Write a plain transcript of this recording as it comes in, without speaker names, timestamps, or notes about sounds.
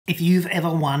If you've ever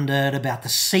wondered about the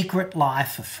secret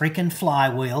life of freaking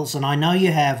flywheels, and I know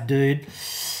you have, dude,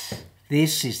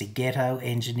 this is the ghetto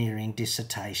engineering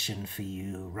dissertation for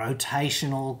you.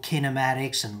 Rotational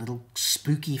kinematics and little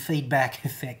spooky feedback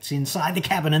effects inside the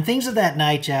cabin and things of that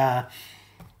nature.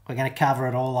 We're going to cover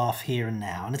it all off here and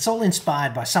now. And it's all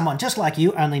inspired by someone just like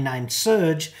you, only named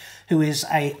Serge, who is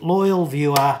a loyal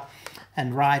viewer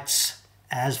and writes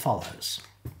as follows.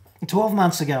 12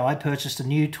 months ago, I purchased a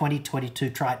new 2022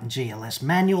 Triton GLS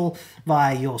manual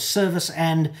via your service,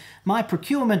 and my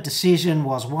procurement decision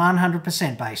was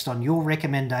 100% based on your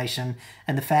recommendation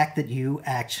and the fact that you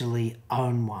actually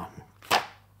own one.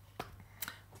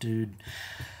 Dude,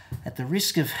 at the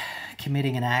risk of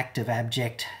committing an act of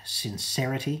abject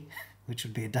sincerity, which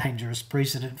would be a dangerous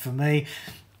precedent for me,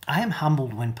 I am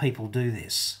humbled when people do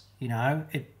this. You know,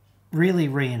 it really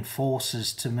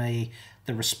reinforces to me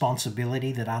the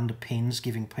responsibility that underpins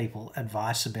giving people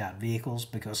advice about vehicles,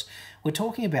 because we're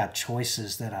talking about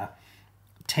choices that are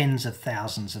tens of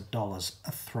thousands of dollars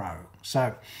a throw.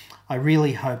 So I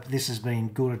really hope this has been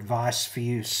good advice for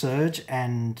you, Serge,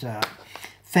 and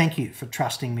thank you for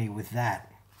trusting me with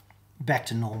that. Back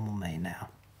to normal me now.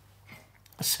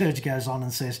 Serge goes on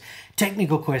and says,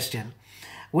 technical question.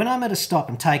 When I'm at a stop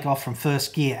and take off from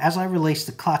first gear, as I release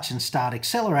the clutch and start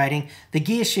accelerating, the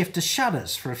gear shifter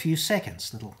shudders for a few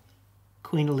seconds. Little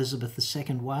Queen Elizabeth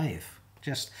II wave,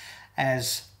 just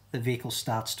as the vehicle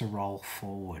starts to roll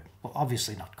forward. Well,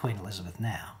 obviously not Queen Elizabeth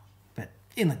now, but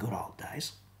in the good old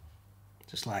days.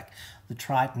 Just like the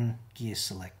Triton gear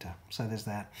selector. So there's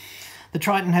that. The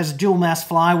Triton has a dual mass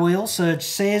flywheel, Serge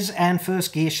says, and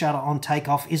first gear shutter on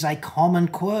takeoff is a common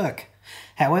quirk.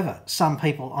 However, some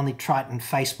people on the Triton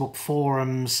Facebook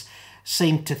forums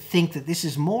seem to think that this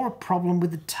is more a problem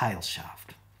with the tail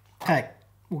shaft. Okay,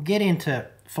 we'll get into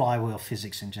flywheel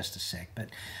physics in just a sec, but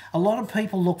a lot of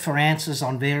people look for answers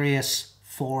on various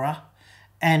fora,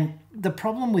 and the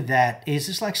problem with that is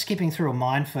it's like skipping through a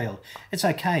minefield. It's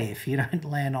okay if you don't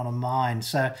land on a mine.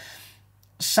 So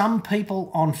some people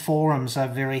on forums are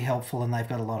very helpful and they've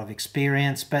got a lot of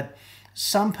experience, but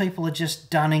some people are just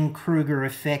Dunning-Kruger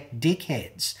effect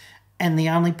dickheads. And the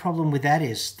only problem with that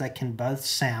is they can both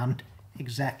sound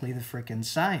exactly the frickin'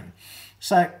 same.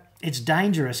 So it's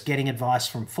dangerous getting advice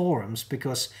from forums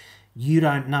because you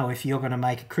don't know if you're going to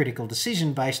make a critical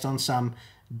decision based on some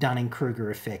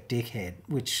Dunning-Kruger effect dickhead,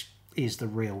 which is the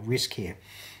real risk here.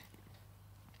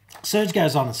 Serge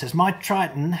goes on and says, my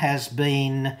Triton has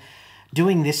been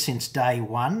doing this since day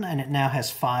one, and it now has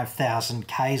 5,000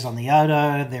 Ks on the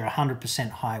odo. They're 100%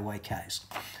 highway Ks.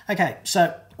 Okay,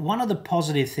 so one of the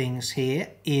positive things here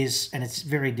is, and it's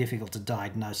very difficult to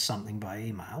diagnose something by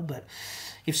email, but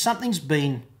if something's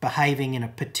been behaving in a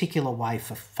particular way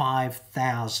for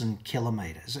 5,000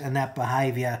 kilometers and that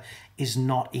behavior is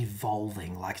not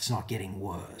evolving, like it's not getting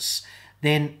worse,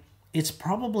 then it's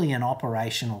probably an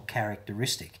operational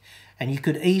characteristic. And you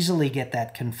could easily get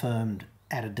that confirmed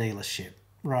at a dealership,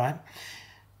 right?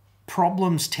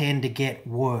 Problems tend to get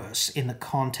worse in the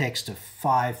context of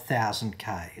 5,000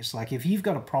 Ks. Like if you've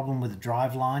got a problem with a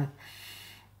driveline,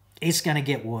 it's going to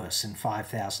get worse in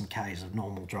 5,000 Ks of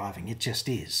normal driving. It just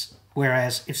is.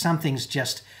 Whereas if something's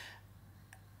just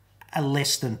a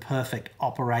less than perfect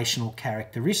operational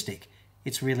characteristic,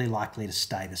 it's really likely to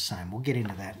stay the same. We'll get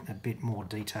into that in a bit more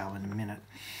detail in a minute.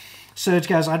 Serge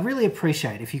goes, I'd really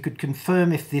appreciate if you could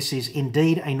confirm if this is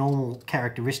indeed a normal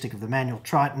characteristic of the manual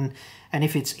Triton and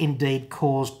if it's indeed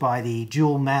caused by the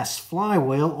dual mass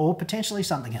flywheel or potentially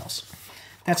something else.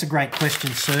 That's a great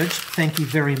question, Serge. Thank you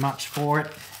very much for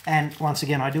it. And once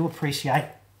again, I do appreciate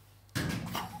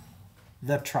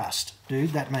the trust,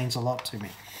 dude. That means a lot to me.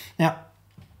 Now,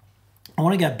 I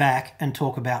want to go back and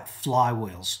talk about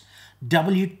flywheels.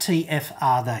 WTF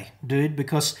are they, dude?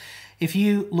 Because if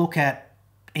you look at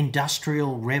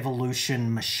industrial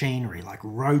revolution machinery, like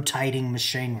rotating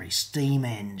machinery, steam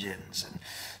engines and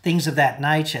things of that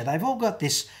nature, they've all got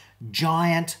this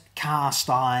giant cast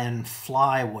iron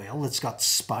flywheel that's got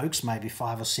spokes, maybe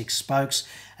 5 or 6 spokes,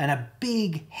 and a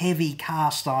big heavy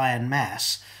cast iron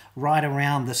mass right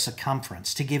around the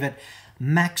circumference to give it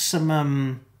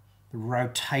maximum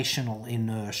rotational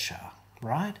inertia,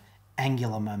 right?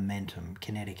 Angular momentum,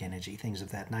 kinetic energy, things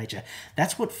of that nature.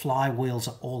 That's what flywheels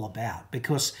are all about.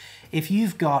 Because if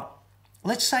you've got,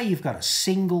 let's say you've got a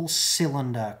single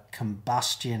cylinder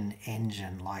combustion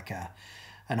engine, like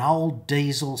an old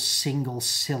diesel single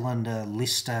cylinder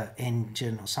Lister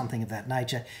engine or something of that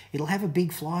nature, it'll have a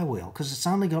big flywheel because it's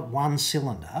only got one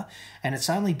cylinder and it's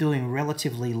only doing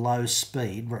relatively low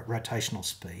speed, rotational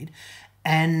speed,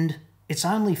 and it's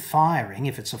only firing,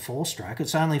 if it's a 4-stroke,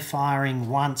 it's only firing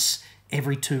once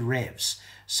every 2 revs.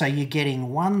 So you're getting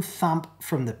one thump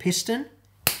from the piston,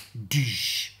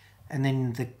 and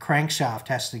then the crankshaft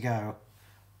has to go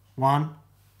 1,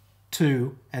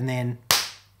 2, and then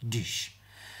dish.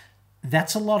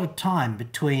 That's a lot of time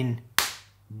between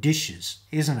dishes,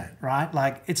 isn't it, right?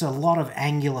 Like, it's a lot of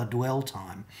angular dwell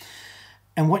time.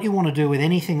 And what you want to do with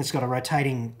anything that's got a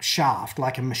rotating shaft,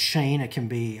 like a machine, it can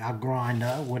be a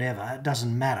grinder, whatever, it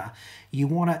doesn't matter. You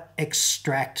want to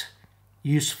extract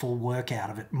useful work out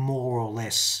of it more or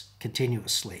less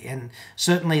continuously. And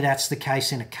certainly that's the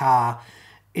case in a car.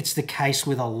 It's the case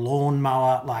with a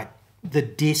lawnmower, like the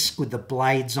disc with the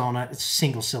blades on it. It's a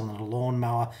single-cylinder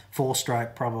lawnmower,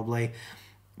 4-stroke probably.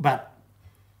 But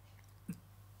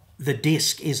the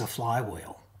disc is a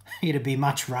flywheel. It'd be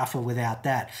much rougher without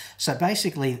that. So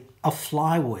basically, a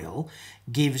flywheel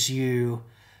gives you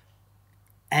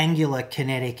angular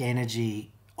kinetic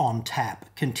energy on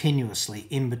tap continuously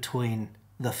in between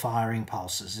the firing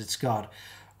pulses. It's got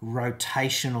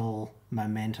rotational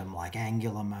momentum, like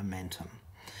angular momentum.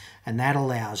 And that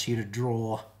allows you to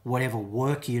draw whatever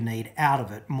work you need out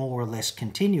of it more or less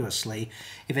continuously.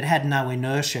 If it had no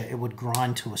inertia, it would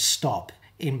grind to a stop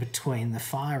in between the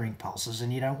firing pulses,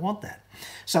 and you don't want that.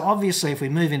 So obviously, if we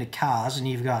move into cars and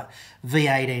you've got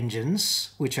V8 engines,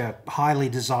 which are highly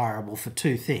desirable for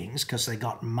 2 things, because they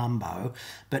got mumbo,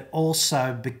 but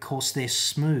also because they're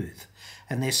smooth.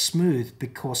 And they're smooth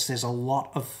because there's a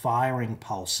lot of firing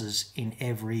pulses in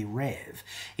every rev.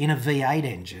 In a V8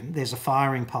 engine, there's a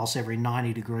firing pulse every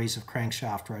 90 degrees of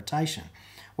crankshaft rotation.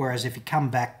 Whereas if you come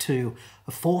back to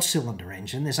a 4-cylinder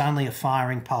engine, there's only a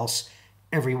firing pulse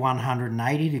every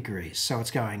 180 degrees. So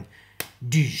it's going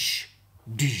dish,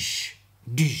 dish,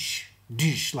 dish,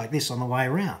 dish, like this on the way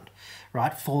around,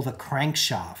 right, for the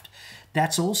crankshaft.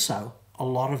 That's also a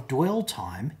lot of dwell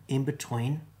time in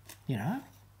between, you know,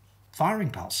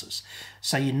 firing pulses.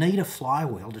 So you need a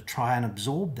flywheel to try and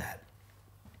absorb that.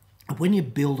 When you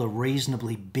build a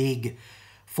reasonably big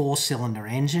 4-cylinder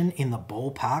engine in the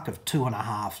ballpark of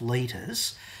 2.5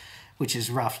 litres, which is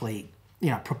roughly, you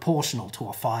know, proportional to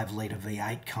a 5-litre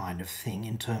V8 kind of thing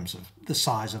in terms of the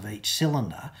size of each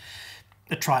cylinder.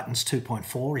 The Triton's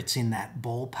 2.4, it's in that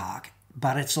ballpark,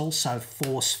 but it's also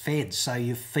force-fed, so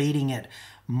you're feeding it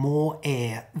more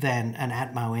air than an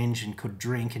Atmo engine could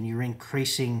drink, and you're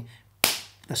increasing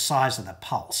the size of the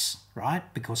pulse, right?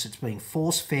 Because it's being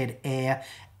force-fed air,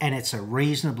 and it's a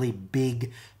reasonably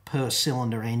big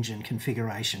per-cylinder engine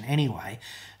configuration anyway.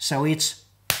 So it's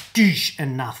dish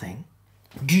and nothing,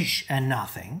 dish and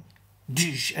nothing,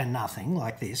 dish and nothing,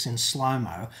 like this in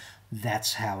slow-mo.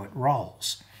 That's how it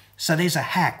rolls. So there's a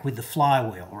hack with the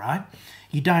flywheel, right?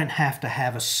 You don't have to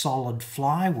have a solid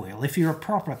flywheel. If you're a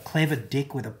proper clever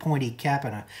dick with a pointy cap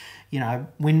and a, you know,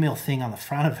 windmill thing on the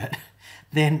front of it,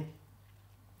 then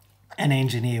an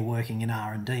engineer working in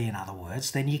R&D, in other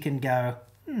words, then you can go,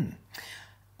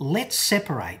 let's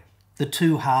separate the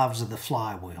 2 halves of the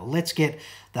flywheel. Let's get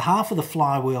the half of the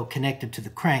flywheel connected to the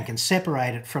crank and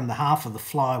separate it from the half of the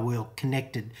flywheel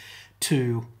connected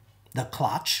to the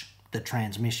clutch, the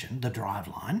transmission, the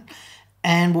driveline,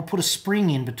 and we'll put a spring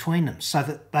in between them so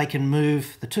that they can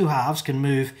move, the 2 halves can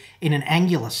move in an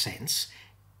angular sense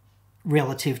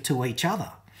relative to each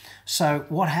other. So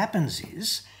what happens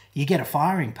is you get a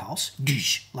firing pulse,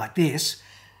 like this.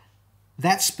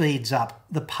 That speeds up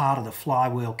the part of the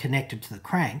flywheel connected to the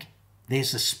crank.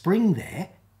 There's a spring there.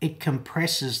 It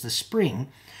compresses the spring,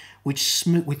 which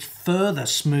further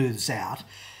smooths out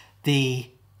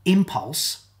the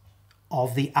impulse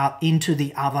of the into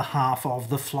the other half of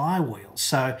the flywheel.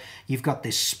 So you've got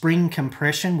this spring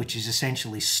compression, which is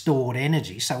essentially stored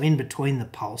energy. So in between the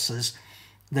pulses,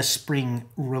 the spring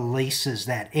releases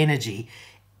that energy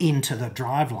into the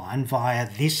driveline via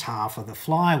this half of the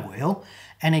flywheel,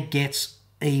 and it gets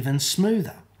even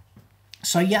smoother.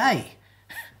 So yay!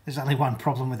 There's only one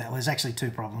problem with that. Well, there's actually 2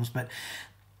 problems, but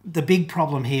the big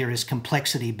problem here is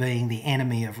complexity being the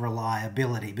enemy of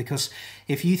reliability, because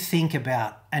if you think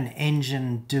about an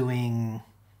engine doing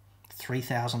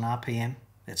 3,000 RPM,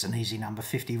 that's an easy number,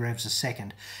 50 revs a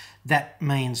second, that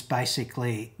means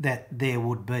basically that there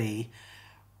would be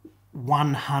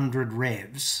 100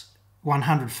 revs,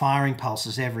 100 firing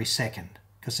pulses every second,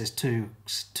 because there's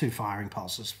two firing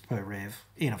pulses per rev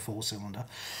in a 4-cylinder.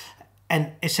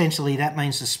 And essentially that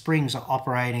means the springs are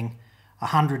operating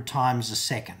 100 times a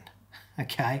second,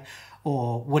 okay?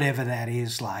 Or whatever that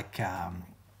is, like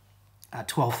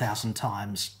 12,000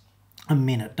 times a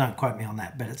minute. Don't quote me on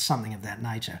that, but it's something of that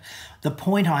nature. The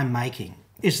point I'm making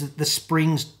is that the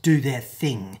springs do their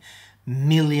thing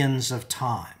millions of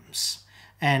times.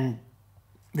 And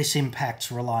this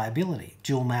impacts reliability.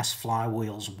 Dual mass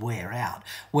flywheels wear out,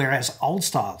 whereas old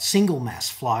style single mass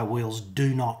flywheels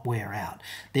do not wear out.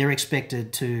 They're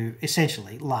expected to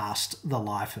essentially last the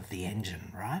life of the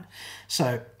engine, right?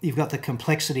 So you've got the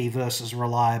complexity versus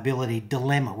reliability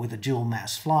dilemma with a dual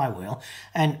mass flywheel,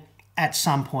 and at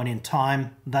some point in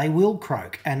time they will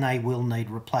croak and they will need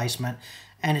replacement,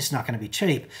 and it's not going to be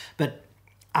cheap, but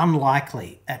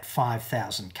unlikely at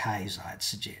 5,000 Ks, I'd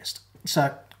suggest.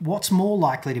 So what's more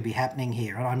likely to be happening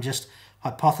here, and I'm just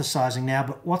hypothesizing now,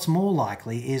 but what's more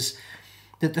likely is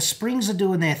that the springs are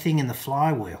doing their thing in the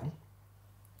flywheel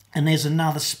and there's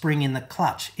another spring in the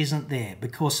clutch, isn't there?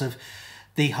 Because of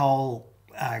the whole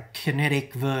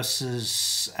kinetic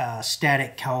versus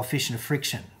static coefficient of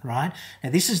friction, right? Now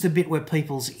this is the bit where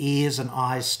people's ears and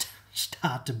eyes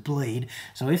start to bleed.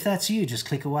 So if that's you, just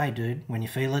click away, dude. When you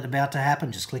feel it about to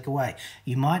happen, just click away.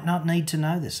 You might not need to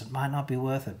know this. It might not be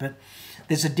worth it. But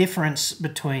there's a difference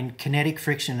between kinetic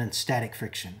friction and static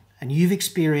friction. And you've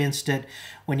experienced it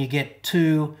when you get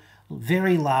two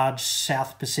very large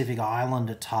South Pacific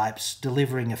Islander types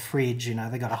delivering a fridge. You know,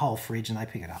 they got a whole fridge and they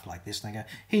pick it up like this and they go,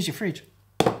 here's your fridge,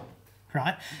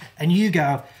 right? And you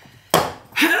go,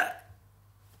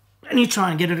 and you try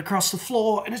and get it across the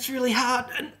floor and it's really hard,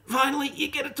 and finally you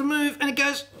get it to move and it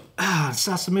goes, it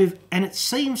starts to move, and it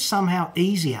seems somehow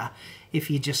easier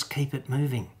if you just keep it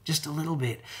moving just a little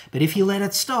bit. But if you let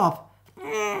it stop,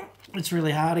 it's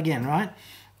really hard again, right?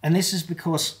 And this is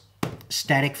because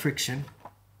static friction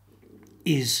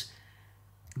is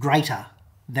greater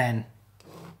than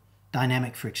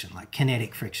dynamic friction, like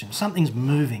kinetic friction. Something's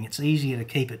moving, it's easier to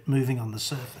keep it moving on the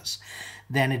surface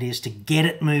than it is to get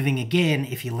it moving again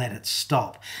if you let it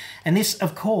stop. And this,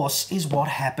 of course, is what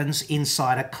happens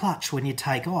inside a clutch when you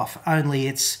take off, only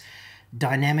it's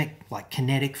dynamic, like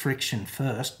kinetic friction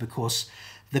first, because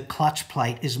the clutch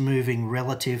plate is moving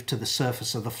relative to the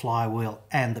surface of the flywheel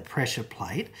and the pressure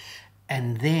plate.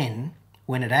 And then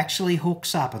when it actually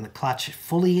hooks up and the clutch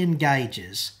fully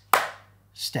engages,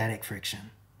 static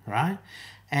friction, right?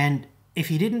 And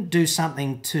if you didn't do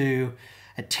something to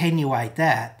attenuate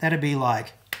that, that'd be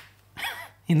like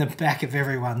in the back of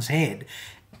everyone's head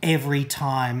every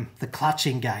time the clutch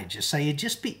engages. So you'd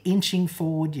just be inching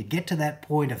forward, you get to that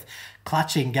point of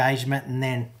clutch engagement, and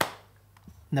then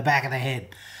in the back of the head.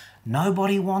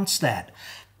 Nobody wants that.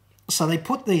 So they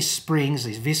put these springs,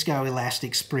 these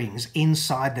viscoelastic springs,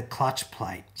 inside the clutch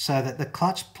plate so that the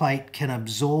clutch plate can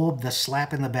absorb the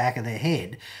slap in the back of the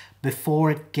head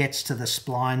before it gets to the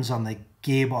splines on the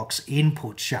gearbox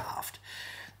input shaft.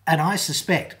 And I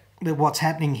suspect that what's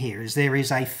happening here is there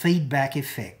is a feedback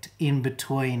effect in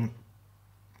between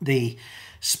the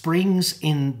springs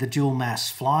in the dual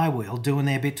mass flywheel doing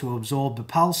their bit to absorb the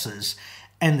pulses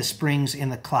and the springs in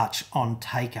the clutch on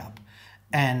take-up.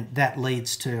 And that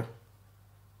leads to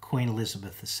Queen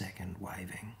Elizabeth II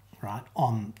waving, right,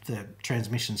 on the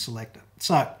transmission selector.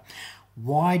 So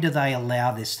why do they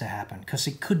allow this to happen? Because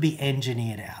it could be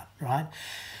engineered out, right?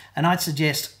 And I'd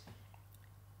suggest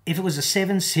if it was a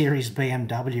 7 Series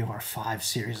BMW or a 5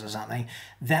 Series or something,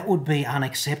 that would be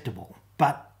unacceptable.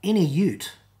 But in a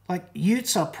ute, like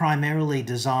utes are primarily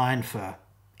designed for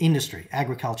industry,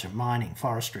 agriculture, mining,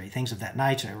 forestry, things of that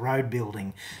nature, road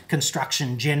building,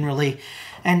 construction generally.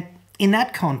 And in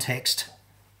that context,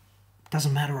 it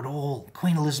doesn't matter at all.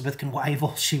 Queen Elizabeth can wave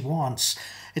all she wants.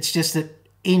 It's just that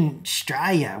in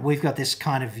Australia, we've got this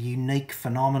kind of unique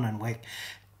phenomenon where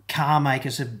car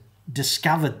makers have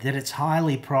discovered that it's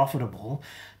highly profitable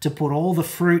to put all the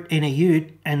fruit in a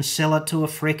ute and sell it to a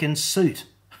frickin' suit,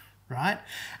 right?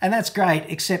 And that's great,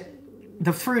 except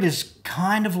the fruit is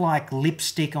kind of like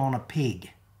lipstick on a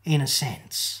pig, in a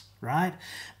sense, right?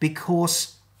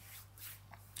 Because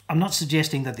I'm not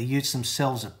suggesting that the utes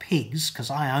themselves are pigs, because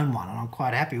I own one and I'm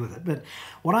quite happy with it. But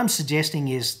what I'm suggesting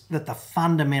is that the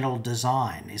fundamental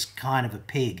design is kind of a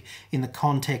pig in the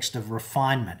context of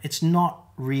refinement. It's not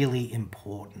really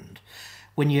important.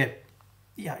 When you're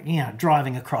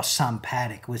driving across some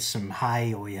paddock with some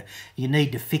hay, or you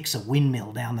need to fix a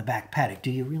windmill down the back paddock, do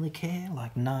you really care?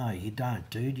 Like, no, you don't,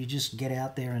 dude. You just get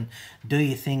out there and do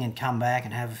your thing and come back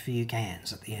and have a few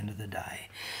cans at the end of the day.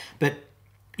 But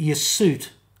your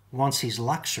suit wants his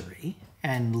luxury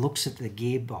and looks at the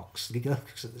gearbox, he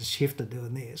looks at the shifter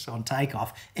doing this on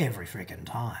takeoff every freaking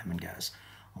time and goes,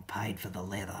 I paid for the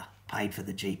leather, paid for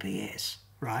the GPS,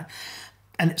 right?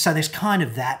 And so there's kind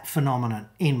of that phenomenon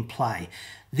in play.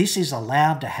 This is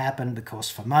allowed to happen because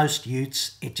for most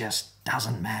utes, it just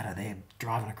doesn't matter. They're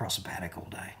driving across a paddock all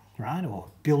day, right?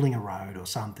 Or building a road or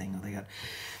something. Or they got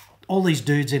all these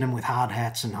dudes in them with hard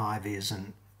hats and high vis,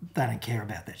 and they don't care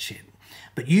about that shit.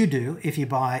 But you do if you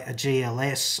buy a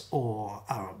GLS or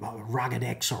a Rugged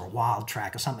X or a Wild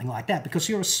Track or something like that, because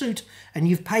you're a suit and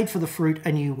you've paid for the fruit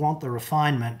and you want the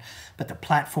refinement, but the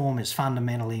platform is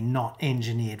fundamentally not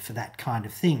engineered for that kind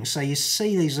of thing. So you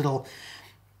see these little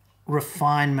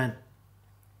refinement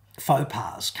faux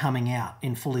pas coming out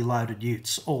in fully loaded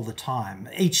utes all the time.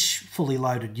 Each fully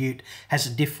loaded ute has a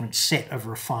different set of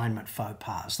refinement faux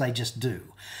pas. They just do.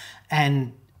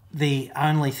 And the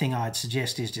only thing I'd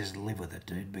suggest is just live with it,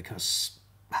 dude, because,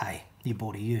 hey, you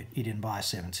bought a ute, you didn't buy a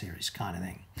 7 Series kind of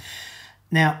thing.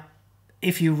 Now,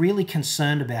 if you're really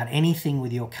concerned about anything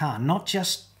with your car, not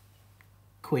just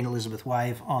Queen Elizabeth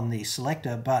Wave on the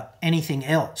selector, but anything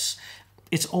else,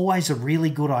 it's always a really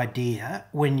good idea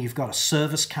when you've got a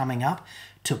service coming up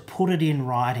to put it in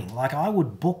writing. Like, I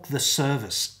would book the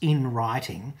service in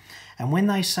writing, and when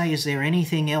they say, is there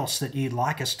anything else that you'd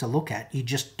like us to look at, you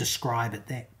just describe it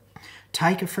there.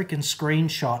 Take a freaking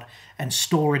screenshot and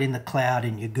store it in the cloud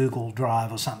in your Google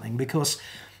Drive or something, because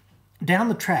down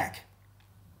the track,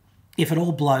 if it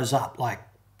all blows up like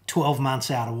 12 months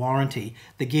out of warranty,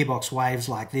 the gearbox waves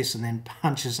like this and then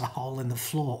punches a hole in the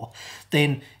floor,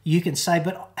 then you can say,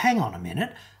 but hang on a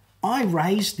minute, I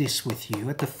raised this with you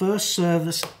at the first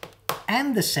service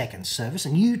and the second service,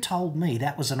 and you told me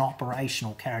that was an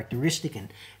operational characteristic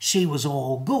and she was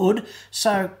all good,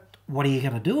 so what are you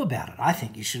going to do about it? I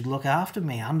think you should look after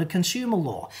me under consumer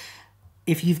law.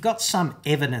 If you've got some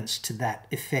evidence to that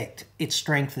effect, it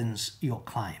strengthens your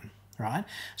claim, right?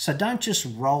 So don't just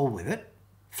roll with it,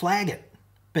 flag it.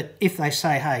 But if they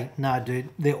say, hey, no, dude,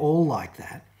 they're all like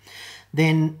that,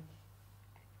 then,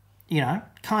 you know,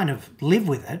 kind of live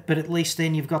with it, but at least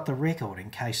then you've got the record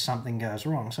in case something goes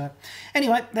wrong. So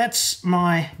anyway, that's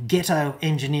my ghetto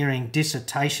engineering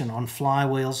dissertation on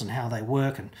flywheels and how they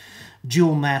work, and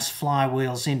dual mass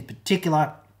flywheels in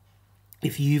particular.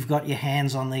 If you've got your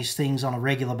hands on these things on a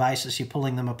regular basis, you're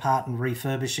pulling them apart and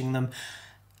refurbishing them,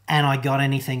 and I got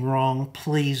anything wrong,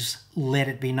 please let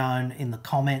it be known in the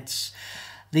comments.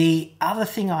 The other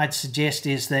thing I'd suggest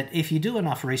is that if you do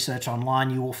enough research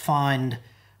online, you will find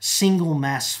single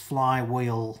mass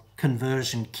flywheel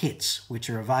conversion kits which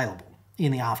are available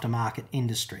in the aftermarket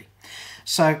industry.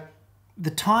 So the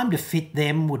time to fit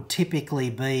them would typically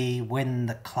be when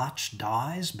the clutch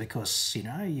dies, because, you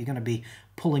know, you're going to be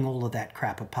pulling all of that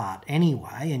crap apart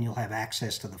anyway, and you'll have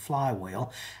access to the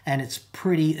flywheel, and it's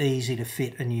pretty easy to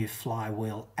fit a new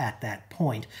flywheel at that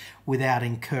point without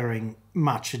incurring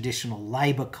much additional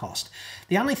labour cost.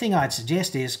 The only thing I'd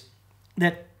suggest is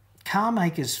that car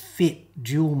makers fit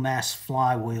dual mass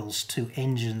flywheels to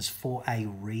engines for a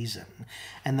reason,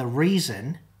 and the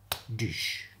reason,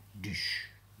 dish, dish,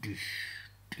 dish,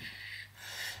 dish,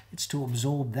 it's to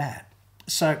absorb that.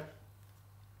 So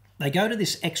they go to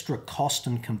this extra cost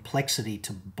and complexity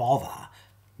to bother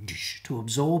to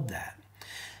absorb that.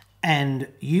 And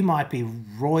you might be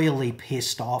royally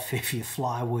pissed off if your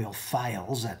flywheel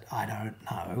fails at, I don't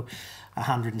know,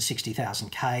 160,000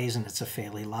 Ks, and it's a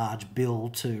fairly large bill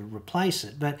to replace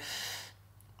it. But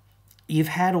you've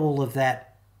had all of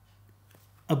that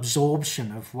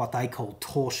absorption of what they call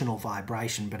torsional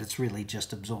vibration, but it's really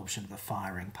just absorption of the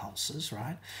firing pulses,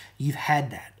 right? You've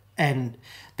had that. And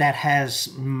that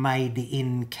has made the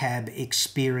in-cab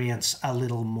experience a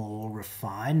little more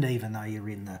refined, even though you're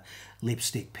in the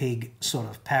lipstick pig sort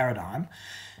of paradigm.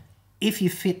 If you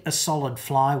fit a solid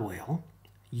flywheel,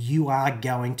 you are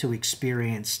going to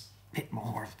experience a bit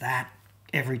more of that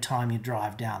every time you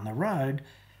drive down the road,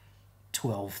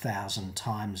 12,000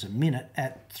 times a minute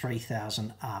at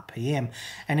 3,000 RPM.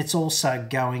 And it's also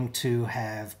going to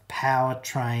have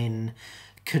powertrain,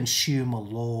 consumer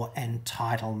law,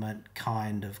 entitlement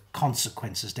kind of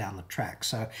consequences down the track.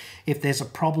 So if there's a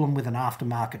problem with an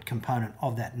aftermarket component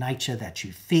of that nature that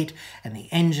you fit, and the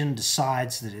engine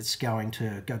decides that it's going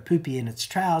to go poopy in its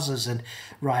trousers and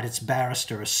write its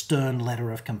barrister a stern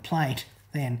letter of complaint,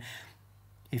 then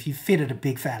if you fitted a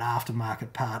big fat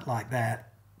aftermarket part like that,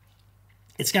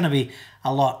 it's going to be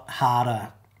a lot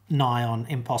harder, nigh on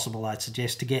impossible, I'd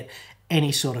suggest, to get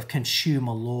any sort of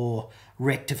consumer law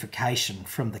rectification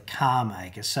from the car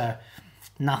maker. So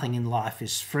nothing in life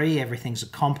is free, everything's a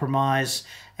compromise,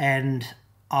 and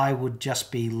I would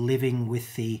just be living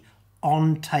with the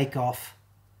on takeoff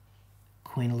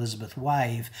Queen Elizabeth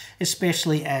Wave,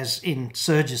 especially as in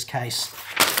Serge's case,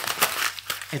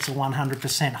 it's a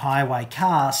 100% highway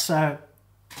car, so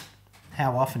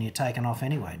how often are you taking off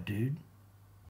anyway, dude?